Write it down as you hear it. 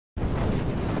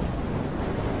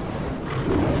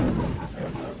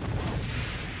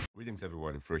Greetings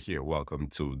everyone, Fro here. Welcome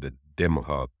to the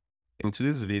DemoHub. In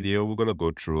today's video, we're going to go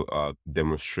through a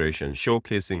demonstration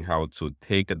showcasing how to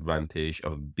take advantage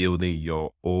of building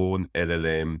your own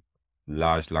LLM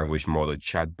large language model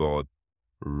chatbot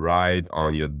right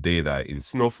on your data in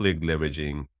Snowflake,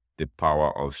 leveraging the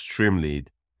power of Streamlit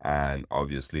and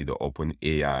obviously the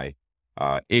OpenAI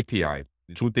API.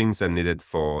 Two things are needed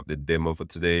for the demo for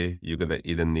today. You're going to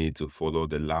either need to follow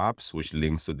the labs, which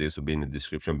links to this will be in the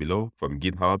description below from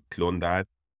GitHub, clone that,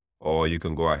 or you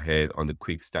can go ahead on the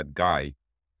quick start guide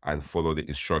and follow the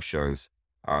instructions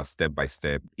step by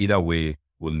step. Either way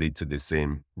will lead to the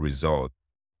same result.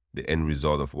 The end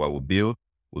result of what we'll build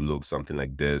will look something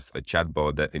like this: a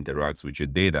chatbot that interacts with your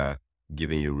data,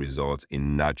 giving you results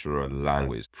in natural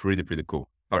language. Pretty cool.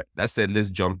 All right, that said, let's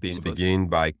jump in. Begin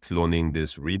by cloning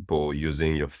this repo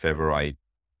using your favorite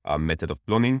method of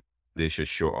cloning. They should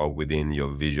show up within your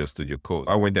Visual Studio Code.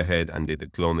 I went ahead and did the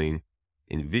cloning.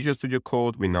 In Visual Studio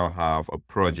Code, we now have a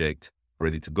project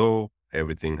ready to go.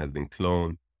 Everything has been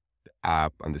cloned. The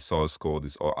app and the source code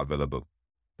is all available.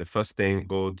 The first thing,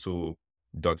 go to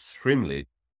 .streamlit.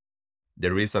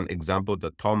 There is an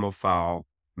example.toml file.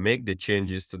 Make the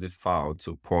changes to this file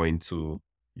to point to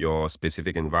your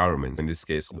specific environment. In this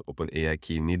case, the OpenAI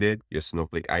key needed, your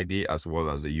Snowflake ID, as well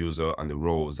as the user and the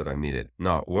roles that are needed.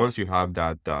 Now, once you have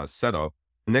that set up,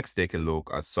 next take a look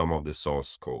at some of the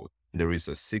source code. There is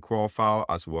a SQL file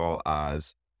as well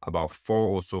as about 4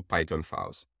 or so Python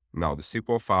files. Now, the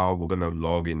SQL file, we're going to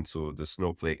log into the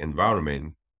Snowflake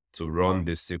environment to run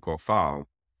this SQL file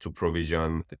to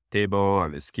provision the table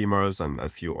and the schemas and a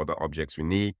few other objects we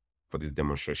need for this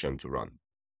demonstration to run.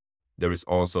 There is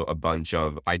also a bunch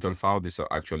of Python files. These are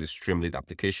actually Streamlit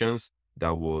applications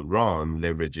that will run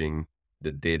leveraging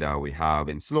the data we have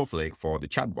in Snowflake for the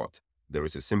chatbot. There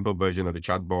is a simple version of the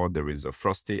chatbot. There is a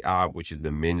Frosty app, which is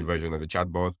the main version of the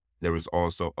chatbot. There is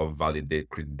also a validate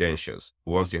credentials.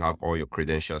 Once you have all your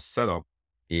credentials set up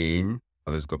in,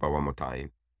 let's go back one more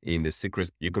time. In the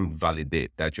secrets, you can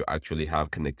validate that you actually have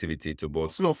connectivity to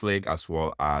both Snowflake as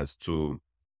well as to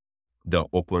the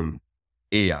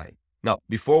OpenAI. Now,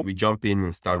 before we jump in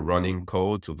and start running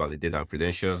code to validate our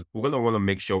credentials, we're going to want to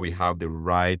make sure we have the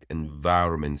right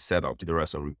environment set up. There are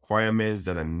some requirements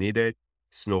that are needed.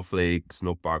 Snowflake,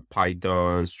 Snowpark,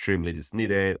 Python, Streamlit is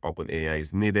needed, OpenAI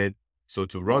is needed. So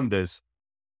to run this,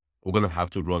 we're going to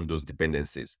have to run those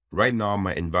dependencies. Right now,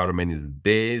 my environment is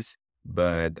base,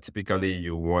 but typically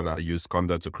you want to use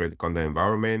Conda to create a Conda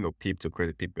environment or Pip to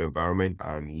create a Pip environment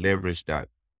and leverage that.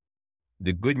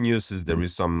 The good news is there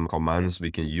is some commands we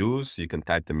can use. You can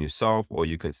type them yourself, or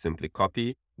you can simply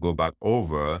copy, go back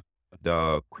over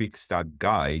the quick start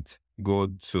guide, go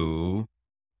to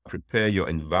prepare your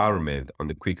environment. On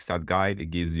the quick start guide,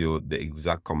 it gives you the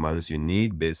exact commands you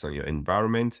need based on your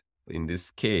environment. In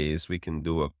this case, we can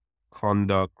do a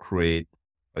conda create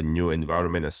a new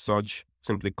environment as such.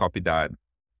 Simply copy that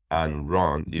and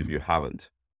run if you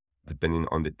haven't. Depending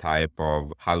on the type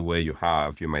of hardware you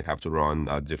have, you might have to run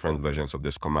different versions of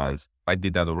those commands. I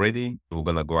did that already. We're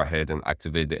going to go ahead and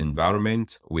activate the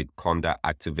environment with conda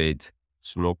activate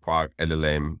Snowpark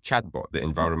LLM chatbot. The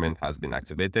environment has been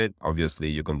activated. Obviously,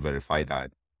 you can verify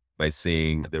that by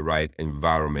seeing the right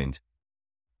environment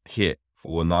here.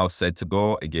 We're now set to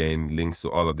go. Again, links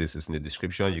to all of this is in the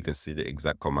description. You can see the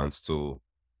exact commands to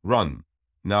run.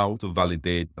 Now, to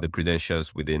validate the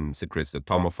credentials within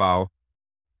secrets.toml file,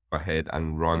 go ahead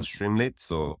and run Streamlit.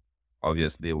 So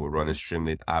obviously we'll run a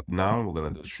Streamlit app now. We're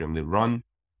going to do Streamlit run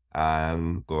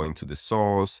and go into the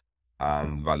source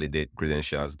and validate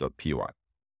credentials.py.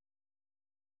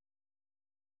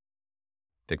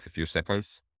 Takes a few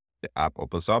seconds. The app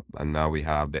opens up and now we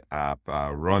have the app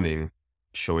running,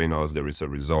 showing us there is a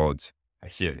result.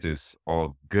 Here it is,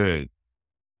 all good.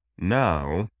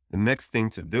 Now, the next thing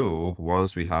to do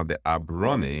once we have the app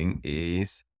running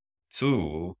is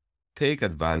to take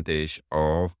advantage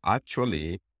of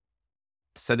actually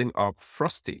setting up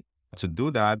Frosty. To do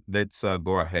that, let's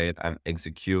go ahead and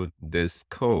execute this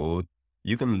code.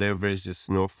 You can leverage the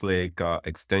Snowflake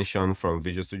extension from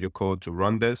Visual Studio Code to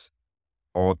run this.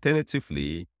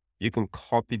 Alternatively, you can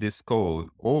copy this code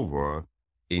over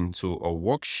into a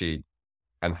worksheet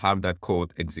and have that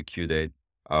code executed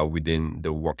within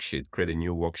the worksheet. Create a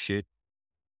new worksheet,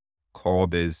 call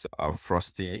this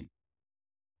Frosty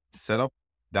setup.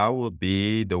 That will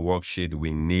be the worksheet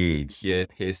we need. Here,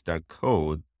 here's that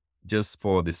code. Just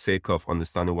for the sake of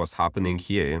understanding what's happening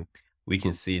here, we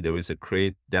can see there is a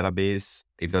create database.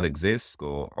 If that exists,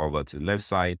 go over to the left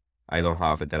side. I don't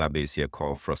have a database here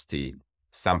called Frosty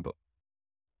sample.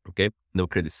 Okay, now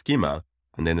create a schema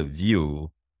and then a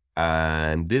view.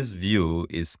 And this view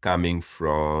is coming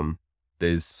from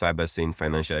this CyberSyn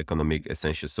Financial Economic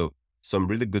Essentials. So some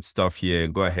really good stuff here.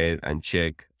 Go ahead and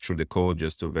check through the code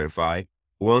just to verify.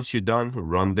 Once you're done,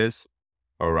 run this.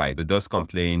 All right, it does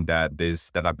complain that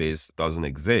this database doesn't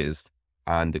exist.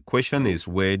 And the question is,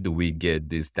 where do we get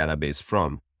this database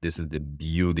from? This is the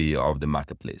beauty of the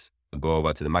marketplace. Go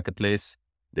over to the marketplace.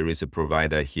 There is a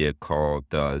provider here called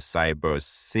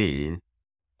CyberSyn.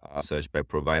 Search by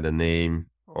provider name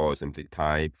or simply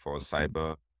type for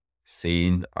CyberSyn.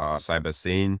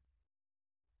 CyberSyn.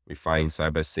 We find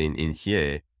CyberSyn in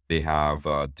here. They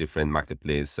have different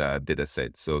marketplace data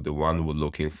sets. So the one we're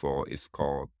looking for is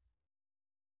called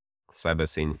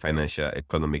CyberSyn Financial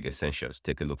Economic Essentials.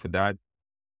 Take a look for that.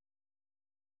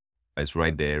 It's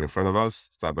right there in front of us.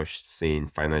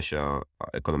 CyberSyn Financial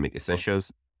Economic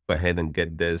Essentials. Go ahead and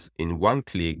get this. In one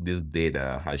click, this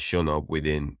data has shown up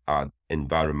within our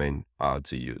environment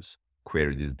to use.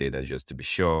 Query this data just to be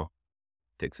sure.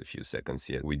 Takes a few seconds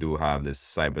here. We do have this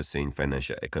CyberSyn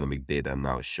Financial Economic data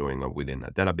now showing up within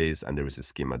a database, and there is a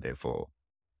schema there for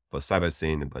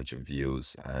CyberSyn, a bunch of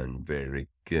views, and very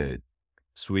good.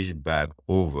 Switch back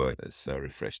over. Let's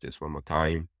refresh this one more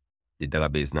time. The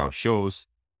database now shows,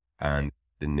 and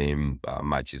the name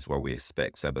matches what we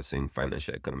expect. CyberSyn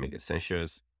Financial Economic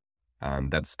Essentials.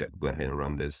 And that's good. Go ahead and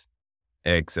run this.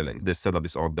 Excellent. This setup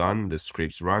is all done. The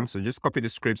scripts run. So just copy the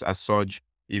scripts as such.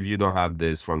 If you don't have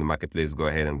this from the marketplace, go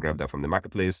ahead and grab that from the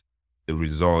marketplace. The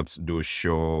results do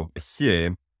show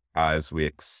here as we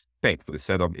expect. The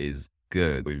setup is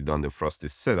good. We've done the Frosty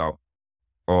setup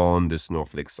on the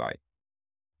Snowflake side.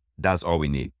 That's all we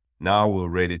need. Now we're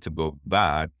ready to go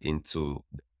back into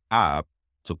the app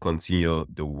to continue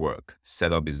the work.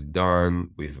 Setup is done.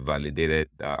 We've validated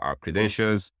our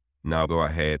credentials. Now go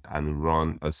ahead and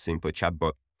run a simple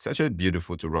chatbot. It's actually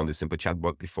beautiful to run the simple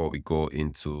chatbot before we go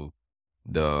into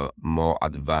the more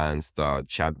advanced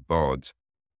chatbot.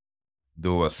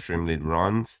 Do a Streamlit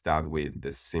run. Start with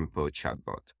the simple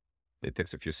chatbot. It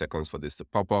takes a few seconds for this to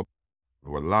pop up.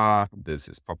 Voila, this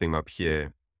is popping up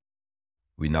here.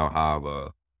 We now have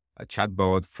a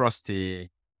chatbot, Frosty,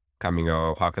 coming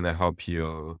up. How can I help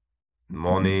you?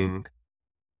 Morning.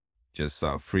 Just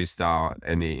freestyle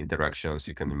any interactions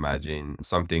you can imagine.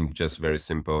 Something just very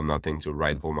simple, nothing to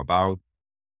write home about.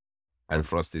 And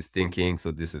Frosty is thinking,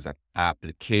 so this is an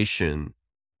application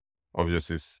of just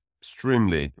this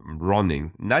Streamlit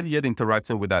running, not yet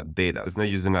interacting with that data. It's not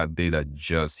using our data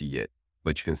just yet,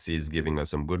 but you can see it's giving us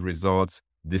some good results.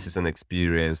 This is an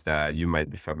experience that you might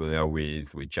be familiar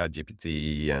with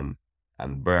ChatGPT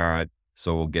and BERT.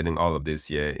 So we're getting all of this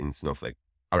here in Snowflake.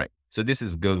 All right. So this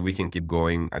is good. We can keep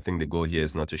going. I think the goal here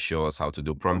is not to show us how to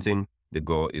do prompting. The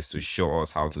goal is to show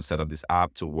us how to set up this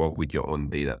app to work with your own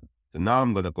data. So now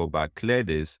I'm going to go back, clear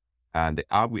this, and the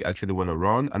app we actually want to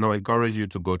run. And I'll encourage you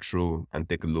to go through and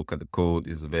take a look at the code.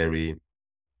 It's very,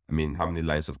 how many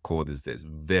lines of code is this?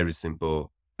 Very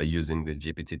simple by using the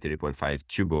GPT 3.5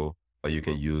 Turbo, or you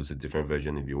can use a different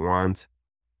version if you want.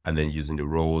 And then using the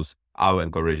roles, I'll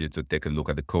encourage you to take a look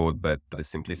at the code, but the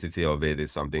simplicity of it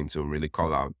is something to really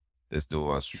call out. Let's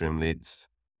do a Streamlit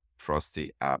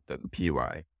Frosty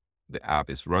app.py. The app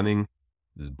is running,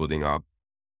 it's booting up.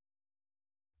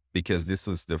 Because this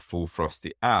was the full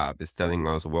Frosty app, it's telling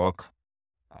us, well,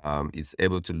 it's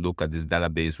able to look at this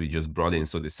database we just brought in.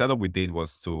 So the setup we did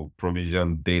was to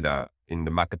provision data in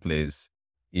the marketplace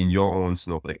in your own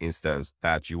Snowflake instance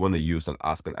that you want to use and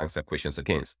ask and answer questions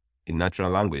against. In natural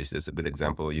language, there's a good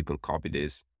example. You can copy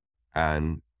this.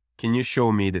 And can you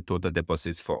show me the total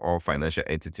deposits for all financial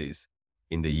entities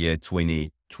in the year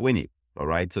 2020? All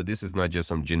right. So this is not just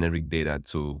some generic data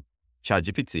to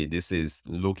ChatGPT. This is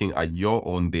looking at your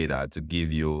own data to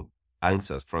give you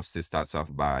answers. Frosty starts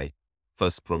off by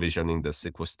first provisioning the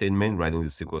SQL statement, writing the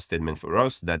SQL statement for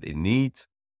us that it needs.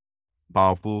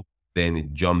 Powerful. Then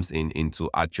it jumps into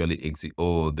actually execute.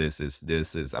 Oh, this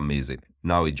is amazing.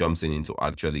 Now it jumps into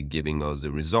actually giving us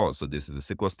the result. So this is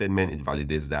the SQL statement. It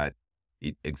validates that.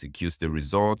 It executes the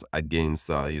result against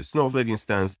your Snowflake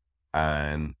instance,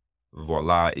 and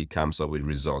voila, it comes up with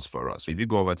results for us. If you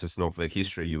go over to Snowflake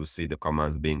history, you will see the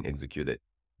commands being executed.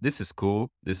 This is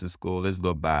cool. This is cool. Let's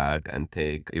go back and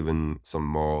take even some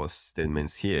more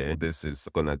statements here. This is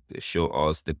going to show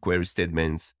us the query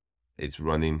statements. It's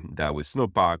running that with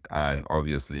Snowpark, and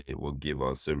obviously it will give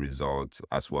us a result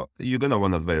as well. You're going to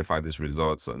want to verify these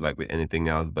results like with anything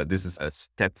else, but this is a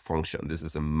step function. This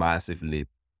is a massive leap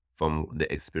from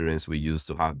the experience we used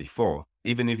to have before.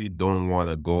 Even if you don't want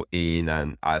to go in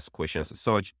and ask questions as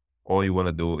such, all you want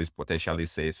to do is potentially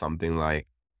say something like,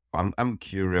 I'm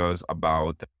curious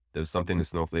about, there's something in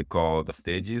Snowflake called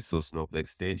stages. So Snowflake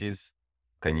stages,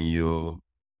 can you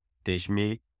teach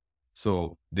me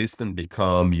So this can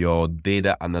become your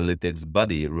data analytics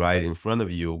buddy right in front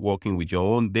of you, working with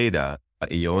your own data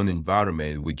in your own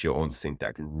environment with your own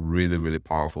syntax. Really, really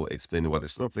powerful, explaining what the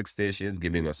Snowflake stage is,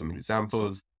 giving us some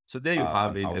examples. So there you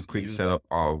have it, a quick setup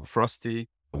of Frosty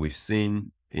we've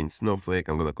seen in Snowflake.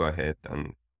 I'm going to go ahead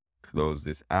and close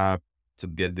this app. To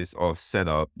get this all set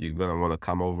up, you're going to want to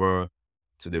come over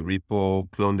to the repo,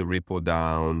 clone the repo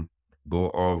down, go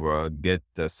over, get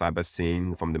the cyber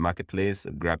scene from the marketplace,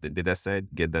 grab the dataset,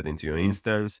 get that into your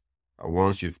instance.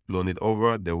 Once you've cloned it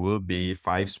over, there will be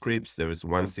 5 scripts. There is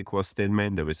one SQL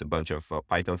statement. There is a bunch of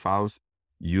Python files.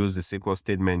 Use the SQL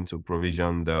statement to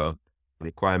provision the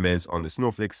requirements on the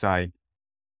Snowflake side,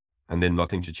 and then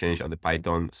nothing to change on the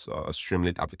Python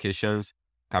Streamlit applications.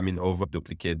 Coming over,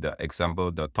 duplicate the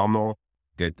example.toml,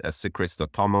 get a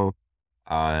secrets.toml,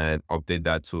 and update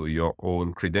that to your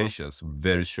own credentials.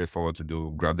 Very straightforward to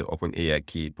do. Grab the OpenAI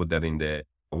key, put that in there.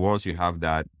 Once you have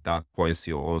that, that points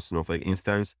to your own Snowflake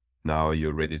instance. Now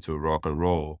you're ready to rock and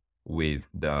roll with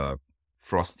the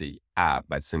Frosty app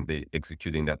by simply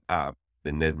executing that app.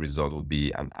 The net result will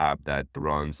be an app that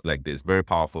runs like this. Very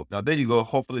powerful. Now, there you go.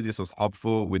 Hopefully this was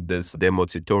helpful with this demo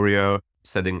tutorial,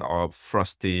 setting up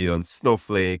Frosty on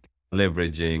Snowflake,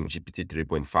 leveraging GPT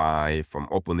 3.5 from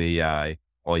OpenAI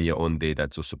on your own data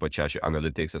to supercharge your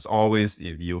analytics. As always,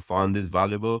 if you found this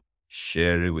valuable,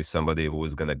 share it with somebody who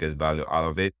is going to get value out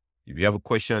of it. If you have a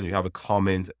question, you have a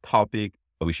comment, topic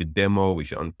we should demo, we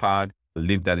should unpack,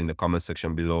 leave that in the comment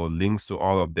section below. Links to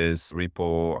all of this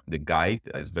repo, the guide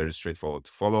is very straightforward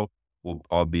to follow, will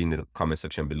all be in the comment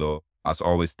section below. As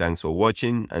always, thanks for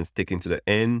watching and sticking to the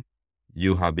end.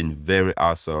 You have been very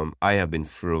awesome. I have been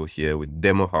through here with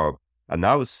DemoHub, and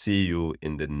I will see you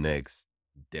in the next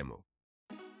demo.